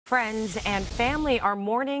Friends and family are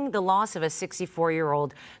mourning the loss of a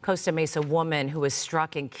 64-year-old Costa Mesa woman who was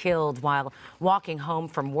struck and killed while walking home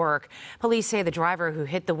from work. Police say the driver who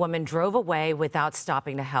hit the woman drove away without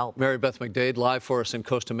stopping to help. Beth McDade live for us in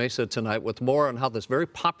Costa Mesa tonight with more on how this very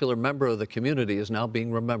popular member of the community is now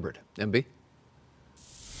being remembered. MB?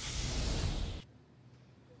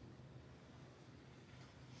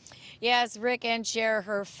 Yes, Rick and Cher,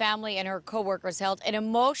 her family and her co-workers held an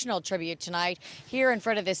emotional tribute tonight here in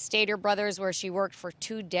front of the Stater Brothers, where she worked for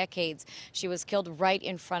 2 decades. She was killed right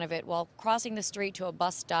in front of it while crossing the street to a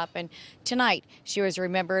bus stop. And tonight, she was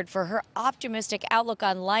remembered for her optimistic outlook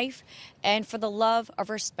on life and for the love of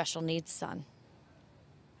her special needs son.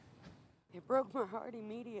 It broke my heart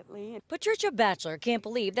immediately. Patricia Batchelor can't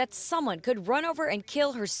believe that someone could run over and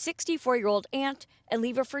kill her 64-year-old aunt and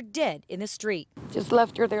leave her for dead in the street. Just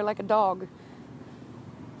left her there like a dog.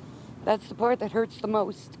 That's the part that hurts the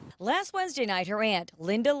most. Last Wednesday night, her aunt,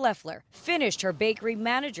 Linda Leffler, finished her bakery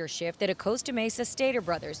manager shift at a Costa Mesa Stater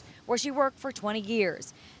Brothers, where she worked for 20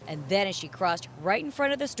 years. And then as she crossed right in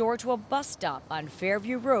front of the store to a bus stop on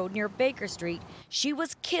Fairview Road near Baker Street, she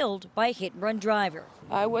was killed by a hit-and-run driver.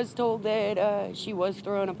 I was told that she was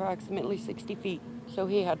thrown approximately 60 feet, so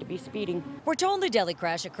he had to be speeding. We're told the deli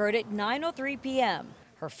crash occurred at 9:03 p.m.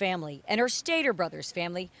 Her family and her Stater Brothers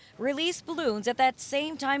family released balloons at that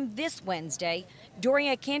same time this Wednesday during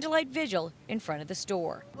a candlelight vigil in front of the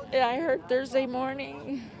store. I heard Thursday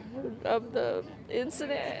morning of the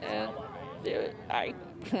incident and I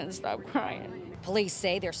couldn't stop crying. Police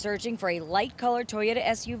say they're searching for a light-colored Toyota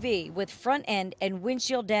SUV with front end and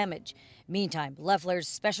windshield damage. Meantime, Leffler's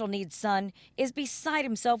special needs son is beside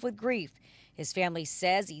himself with grief. His family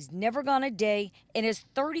says he's never gone a day in his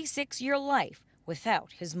 36-year life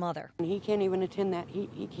without his mother. He can't even attend that.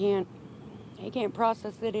 He can't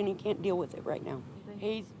process it, and he can't deal with it right now.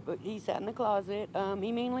 He sat in the closet.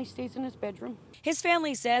 He mainly stays in his bedroom. His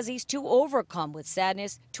family says he's too overcome with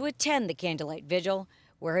sadness to attend the candlelight vigil,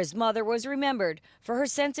 where his mother was remembered for her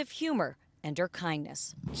sense of humor and her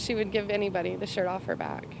kindness. She would give anybody the shirt off her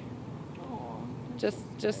back,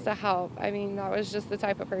 just to help. I mean, that was just the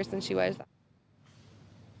type of person she was.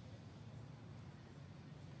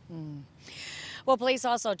 Well, police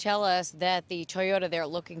also tell us that the Toyota they're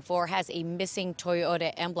looking for has a missing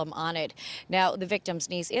Toyota emblem on it. Now, the victim's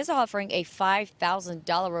niece is offering a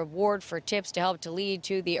 $5,000 reward for tips to help to lead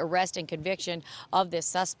to the arrest and conviction of this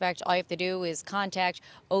suspect. All you have to do is contact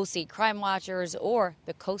OC Crime Watchers or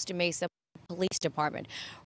the Costa Mesa Police Department.